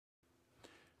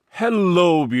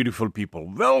Hello, beautiful people.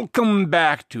 Welcome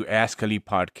back to Ask Ali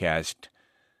Podcast,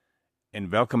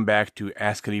 and welcome back to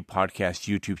Ask Ali Podcast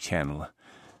YouTube channel.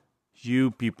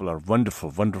 You people are wonderful,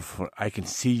 wonderful. I can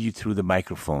see you through the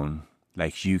microphone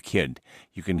like you kid.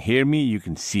 You can hear me, you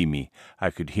can see me. I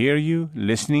could hear you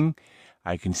listening.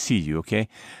 I can see you, okay?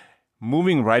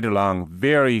 Moving right along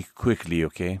very quickly,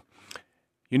 okay?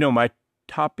 You know, my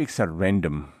topics are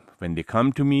random. When they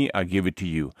come to me, I give it to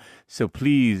you. So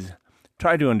please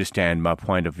try to understand my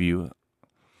point of view.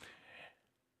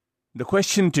 The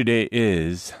question today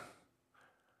is,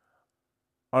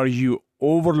 are you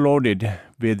overloaded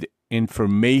with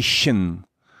information,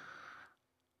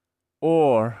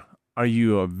 or are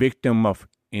you a victim of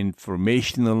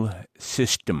informational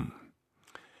system?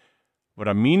 What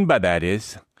I mean by that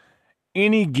is,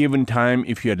 any given time,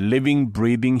 if you're a living,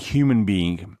 breathing human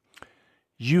being,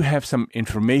 you have some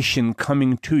information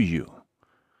coming to you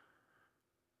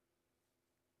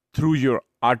through your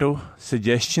auto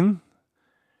suggestion,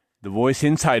 the voice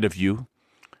inside of you,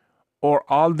 or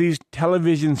all these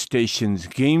television stations,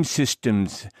 game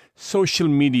systems, social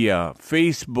media,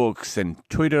 Facebooks and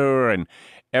Twitter and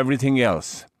everything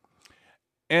else,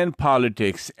 and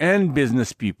politics and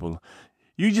business people.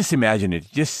 You just imagine it.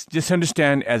 Just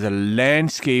understand as a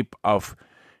landscape of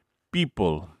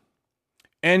people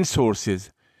and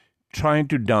sources trying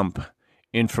to dump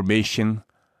information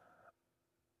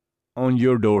on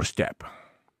your doorstep.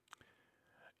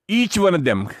 Each one of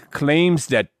them claims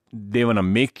that they want to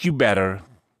make you better,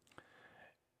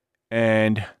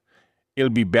 and it'll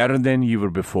be better than you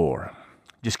were before.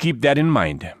 Just keep that in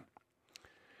mind.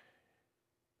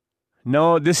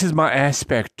 Now, this is my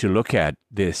aspect to look at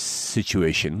this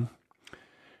situation.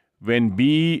 When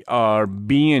we are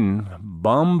being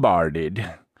bombarded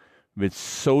with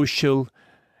social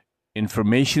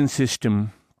information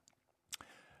system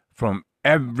from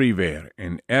everywhere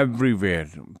and everywhere,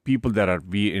 people that are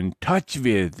we in touch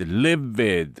with, live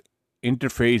with,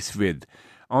 interface with,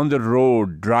 on the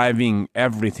road, driving,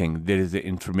 everything, there is the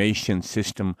information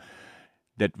system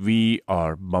that we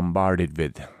are bombarded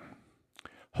with.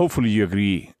 Hopefully you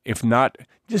agree. If not,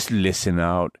 just listen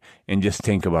out and just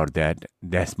think about that.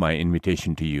 That's my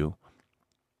invitation to you.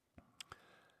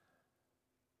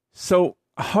 So,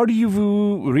 how do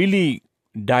you really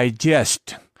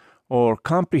digest or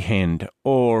comprehend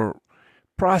or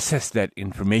process that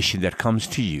information that comes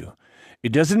to you?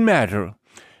 It doesn't matter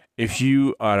if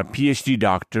you are a PhD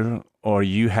doctor or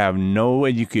you have no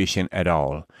education at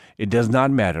all. It does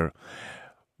not matter.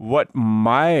 What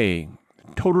my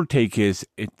total take is,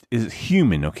 it is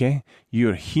human, okay?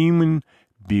 You're human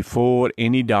before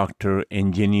any doctor,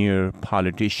 engineer,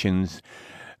 politicians,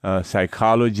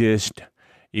 psychologist,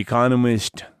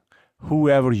 economist,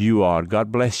 whoever you are.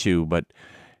 God bless you, but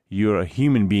you're a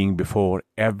human being before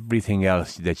everything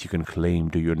else that you can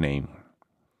claim to your name.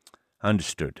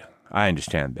 Understood. I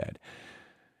understand that.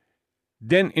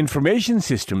 Then information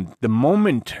system, the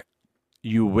moment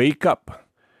you wake up,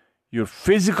 your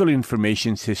physical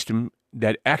information system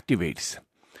that activates.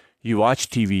 You watch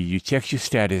TV, you check your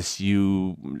status,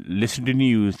 you listen to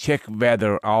news, check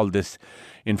whether all this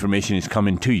information is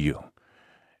coming to you.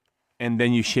 And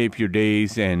then you shape your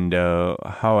days and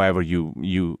however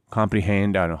you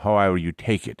comprehend or however you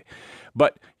take it.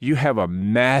 But you have a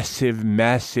massive,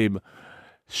 massive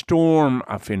storm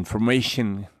of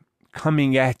information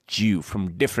coming at you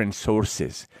from different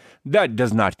sources. That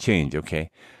does not change,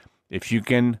 okay? If you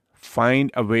can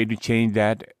find a way to change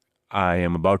that, I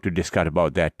am about to discuss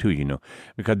about that too,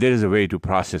 because there is a way to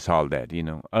process all that,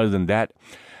 Other than that,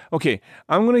 okay,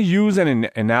 I'm going to use an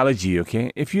analogy,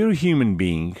 okay? If you're a human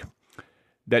being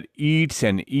that eats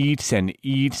and eats and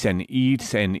eats and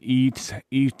eats and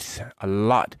eats a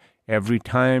lot. Every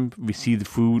time we see the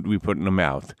food we put in the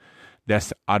mouth,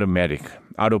 that's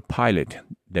autopilot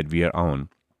that we are on.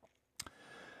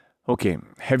 Okay,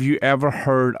 have you ever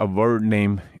heard a word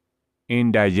named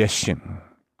indigestion?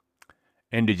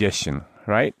 Indigestion,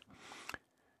 right?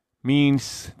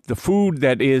 Means the food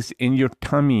that is in your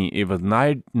tummy, it was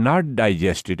not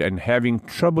digested and having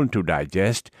trouble to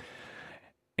digest,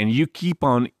 and you keep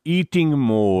on eating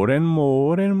more and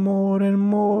more and more and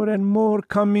more and more,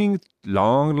 coming,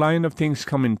 long line of things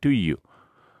coming to you.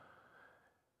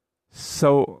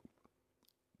 So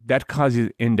that causes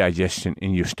indigestion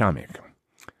in your stomach.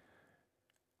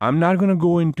 I'm not going to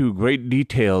go into great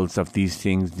details of these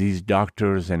things. These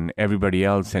doctors and everybody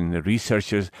else and the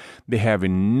researchers, they have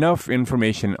enough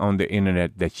information on the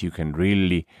internet that you can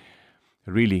really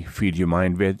feed your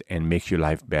mind with and make your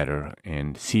life better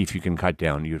and see if you can cut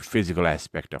down your physical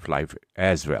aspect of life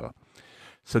as well.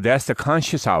 So that's the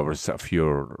conscious hours of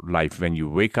your life when you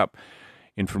wake up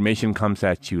Information comes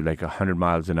at you like 100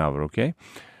 miles an hour, okay?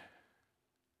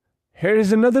 Here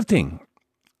is another thing.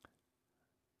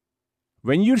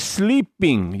 When you're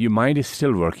sleeping, your mind is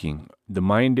still working. The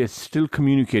mind is still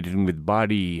communicating with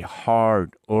body,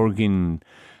 heart, organ,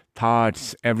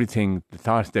 thoughts, everything. The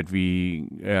thoughts that we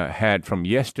had from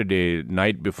yesterday,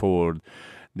 night before,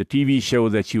 the TV show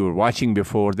that you were watching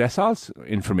before, that's also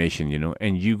information,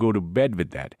 and you go to bed with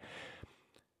that.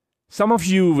 Some of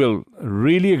you will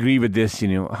really agree with this,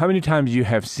 How many times you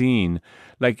have seen,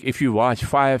 like if you watch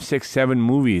 5, 6, 7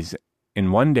 movies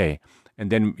in one day, and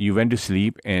then you went to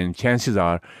sleep, and chances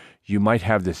are you might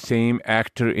have the same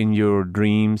actor in your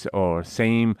dreams, or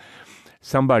same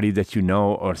somebody that you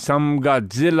know, or some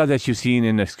Godzilla that you've seen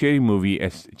in a scary movie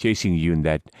as chasing you in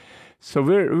that. So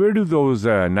where do those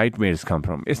nightmares come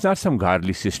from? It's not some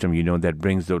godly system, that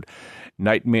brings those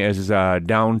nightmares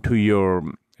down to your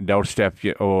doorstep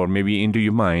or maybe into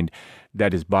your mind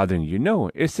that is bothering you. No,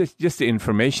 it's just the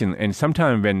information. And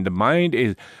sometimes when the mind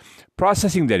is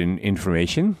processing that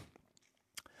information,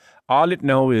 all it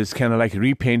knows is kind of like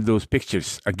repaint those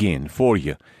pictures again for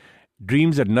you.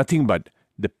 Dreams are nothing but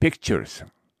the pictures,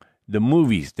 the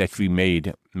movies that we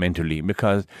made mentally.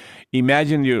 Because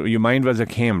imagine your mind was a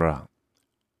camera.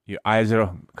 Your eyes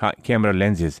are camera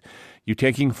lenses. You're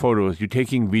taking photos, you're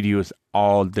taking videos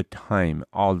all the time.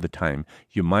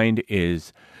 Your mind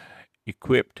is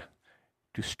equipped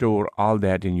to store all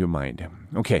that in your mind.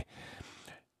 Okay.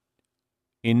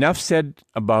 Enough said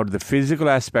about the physical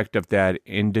aspect of that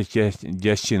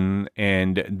indigestion,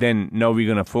 and then now we're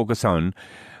going to focus on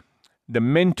the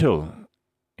mental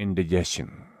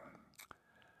indigestion.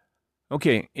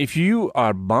 Okay, if you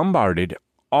are bombarded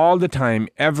all the time,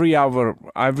 every hour,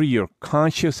 every your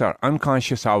conscious or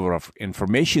unconscious hour of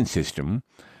information system,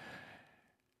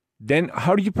 then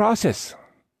how do you process?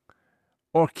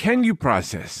 Or can you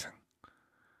process?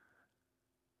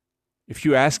 If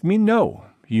you ask me, no.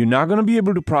 You're not going to be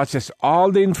able to process all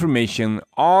the information,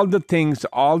 all the things,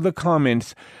 all the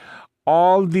comments,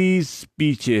 all these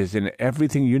speeches and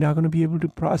everything. You're not going to be able to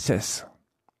process.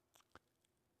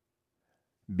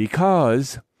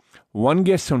 Because one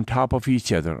gets on top of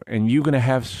each other, and you're going to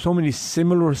have so many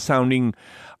similar sounding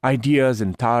ideas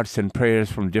and thoughts and prayers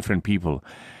from different people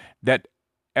that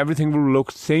everything will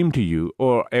look same to you,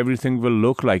 or everything will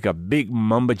look like a big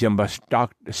mumbo jumbo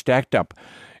stacked up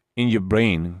in your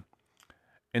brain.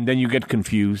 And then you get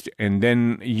confused, and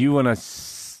then you want to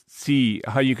see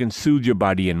how you can soothe your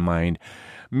body and mind.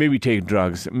 Maybe take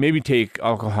drugs, maybe take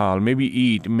alcohol, maybe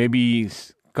eat, maybe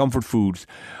comfort foods,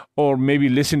 or maybe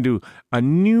listen to a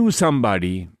new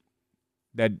somebody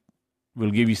that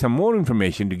will give you some more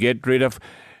information to get rid of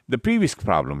the previous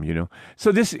problem,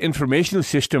 So this informational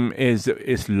system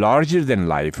is larger than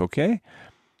life, okay?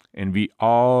 And we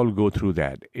all go through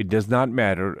that. It does not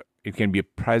matter. It can be a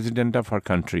president of our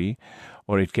country,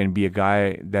 or it can be a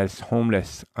guy that's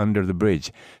homeless under the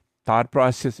bridge. Thought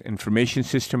process, information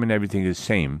system, and everything is the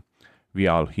same. We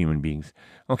all human beings.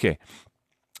 Okay,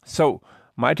 so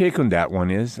my take on that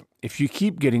one is, if you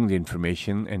keep getting the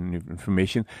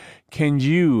information, can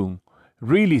you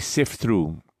really sift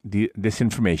through this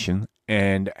information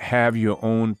and have your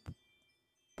own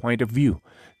point of view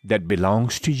that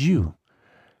belongs to you?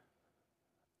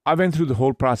 I went through the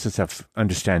whole process of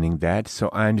understanding that, so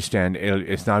I understand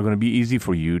it's not going to be easy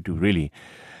for you to really,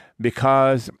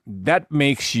 because that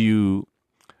makes you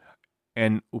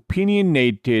an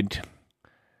opinionated,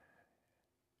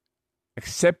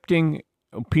 accepting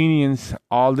opinions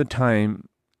all the time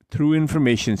through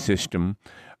information system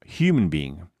human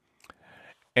being.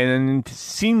 And it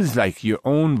seems like your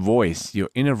own voice, your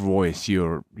inner voice,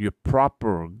 your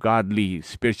proper godly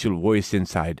spiritual voice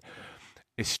inside,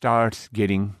 it starts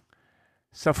getting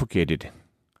suffocated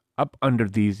up under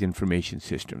these information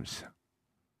systems.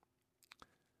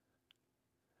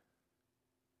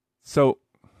 So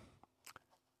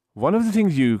one of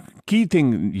the key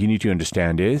thing you need to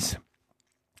understand is,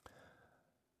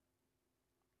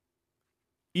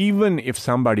 even if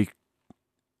somebody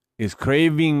is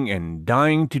craving and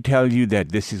dying to tell you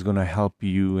that this is going to help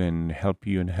you and help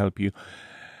you and help you,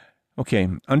 okay,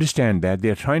 understand that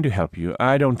they're trying to help you.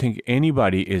 I don't think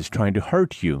anybody is trying to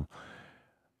hurt you.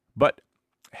 But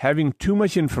having too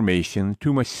much information,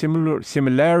 too much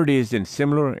similarities and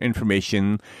similar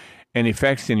information and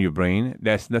effects in your brain,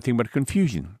 that's nothing but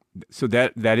confusion. So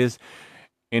that is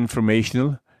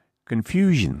informational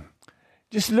confusion.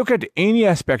 Just look at any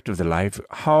aspect of the life,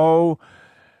 how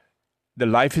the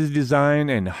life is designed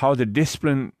and how the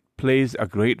discipline plays a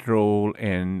great role,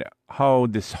 and how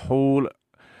this whole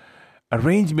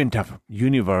arrangement of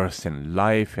universe and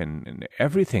life and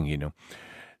everything,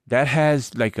 that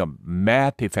has like a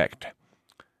math effect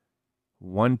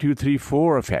 1, 2, 3,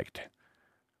 4 effect.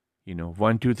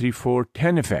 1, 2, 3, 4,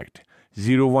 10 effect.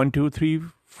 0, 1, 2, 3,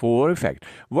 4 effect.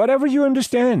 Whatever you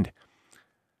understand.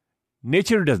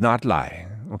 Nature does not lie,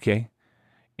 okay?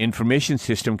 Information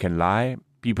system can lie.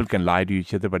 People can lie to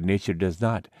each other, but nature does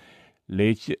not.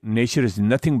 Nature is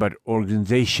nothing but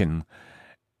organization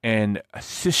and a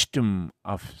system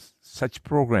of such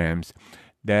programs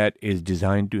that is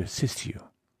designed to assist you.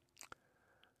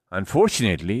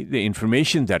 Unfortunately, the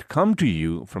information that come to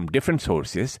you from different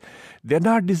sources, they're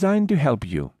not designed to help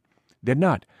you. They're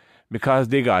not, because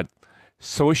they got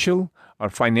social or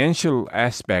financial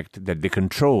aspect that they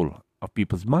control of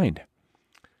people's mind.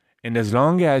 And as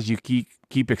long as you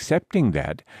keep accepting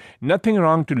that, nothing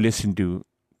wrong to listen to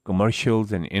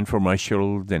commercials and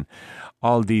infomercials and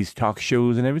all these talk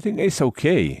shows and everything. It's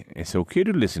okay. It's okay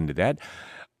to listen to that.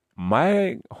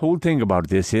 My whole thing about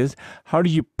this is, how do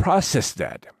you process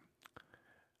that?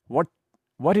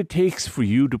 What it takes for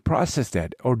you to process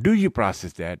that, or do you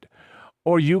process that,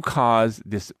 or you cause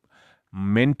this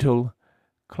mental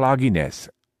clogginess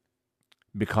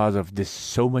because of this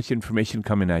so much information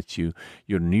coming at you,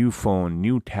 your new phone,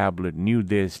 new tablet, new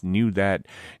this, new that,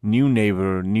 new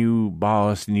neighbor, new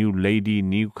boss, new lady,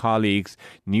 new colleagues,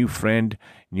 new friend,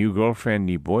 new girlfriend,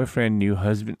 new boyfriend, new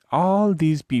husband. All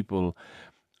these people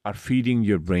are feeding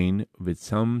your brain with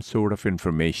some sort of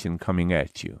information coming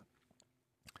at you.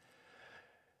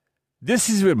 This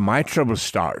is where my trouble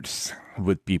starts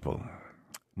with people.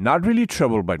 Not really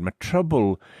trouble, but my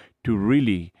trouble to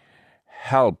really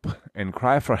help and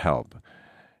cry for help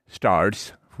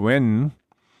starts when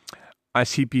I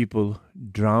see people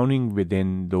drowning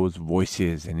within those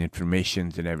voices and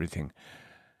informations and everything.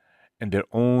 And their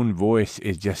own voice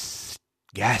is just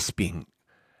gasping.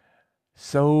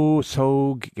 So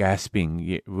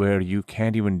gasping, where you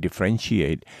can't even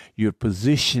differentiate your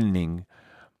positioning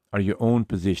or your own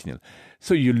positioning.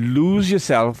 So you lose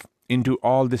yourself into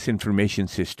all this information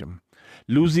system.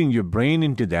 Losing your brain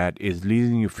into that is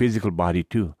losing your physical body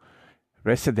too.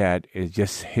 Rest of that is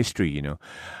just history,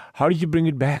 How do you bring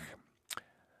it back?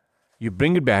 You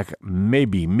bring it back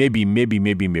maybe.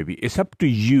 It's up to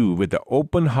you with the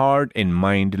open heart and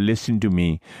mind. Listen to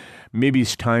me. Maybe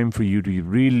it's time for you to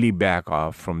really back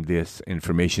off from this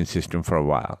information system for a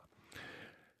while.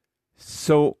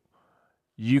 So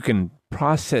you can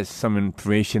process some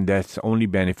information that's only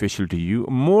beneficial to you.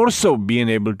 More so being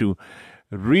able to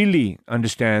really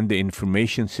understand the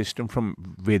information system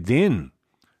from within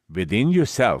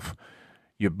yourself.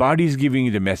 Your body is giving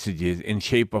you the messages in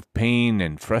shape of pain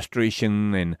and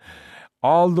frustration and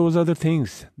all those other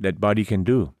things that body can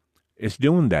do. It's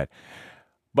doing that.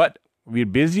 But we're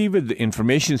busy with the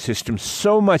information system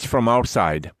so much from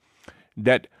outside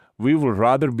that we will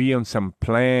rather be on some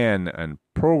plan and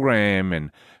program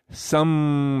and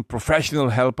some professional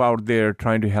help out there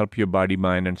trying to help your body,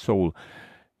 mind, and soul.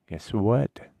 Guess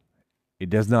what? It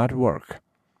does not work.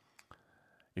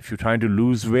 If you're trying to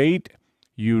lose weight,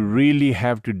 you really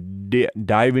have to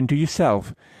dive into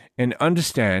yourself and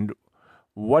understand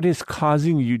what is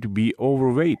causing you to be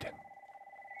overweight.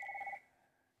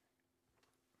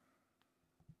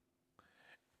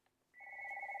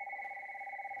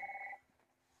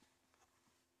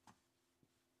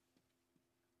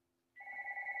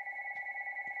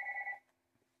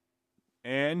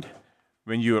 And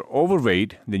when you're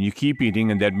overweight, then you keep eating,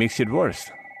 and that makes it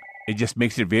worse. It just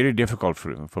makes it very difficult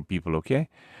for people, okay?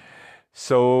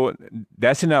 So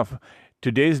that's enough.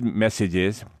 Today's message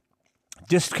is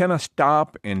just kind of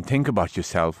stop and think about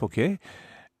yourself, okay?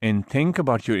 And think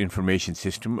about your information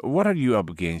system. What are you up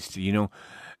against?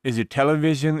 Is it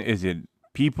television? Is it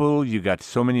people? You got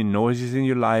so many noises in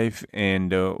your life.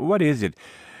 And what is it?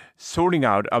 Sorting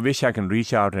out, I wish I can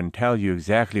reach out and tell you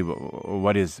exactly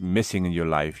what is missing in your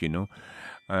life,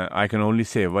 I can only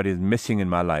say what is missing in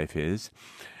my life is,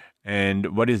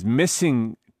 and what is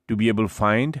missing to be able to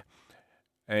find,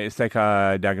 it's like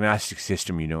a diagnostic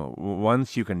system,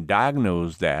 Once you can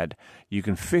diagnose that, you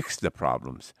can fix the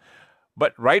problems.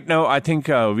 But right now, I think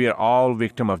we are all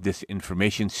victim of this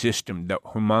information system, the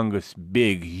humongous,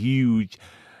 big, huge,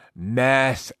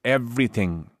 mass,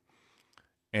 everything.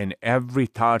 And every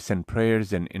thoughts and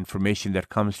prayers and information that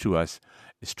comes to us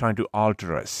is trying to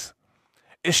alter us.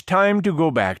 It's time to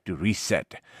go back to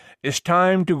reset. It's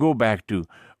time to go back to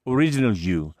original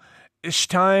you. It's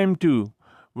time to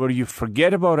where you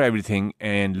forget about everything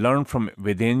and learn from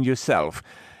within yourself.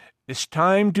 It's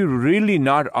time to really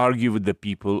not argue with the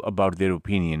people about their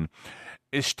opinion.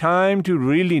 It's time to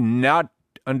really not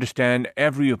understand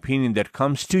every opinion that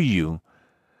comes to you,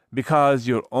 because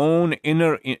your own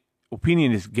inner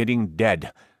opinion is getting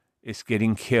dead. It's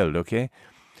getting killed, okay?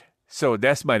 So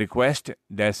that's my request.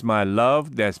 That's my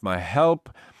love. That's my help.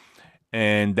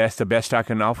 And that's the best I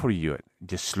can offer you.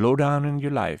 Just slow down in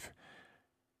your life.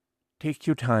 Take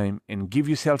your time and give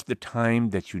yourself the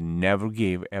time that you never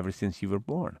gave ever since you were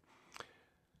born.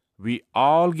 We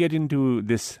all get into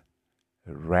this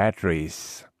rat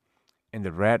race. And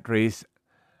the rat race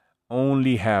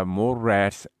only have more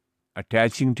rats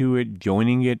attaching to it,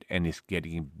 joining it, and it's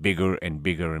getting bigger and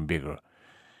bigger and bigger.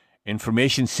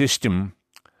 Information system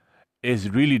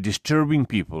is really disturbing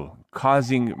people,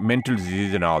 causing mental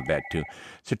disease and all that too.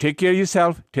 So take care of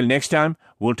yourself. Till next time,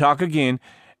 we'll talk again.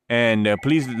 And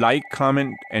please like,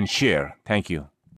 comment, and share. Thank you.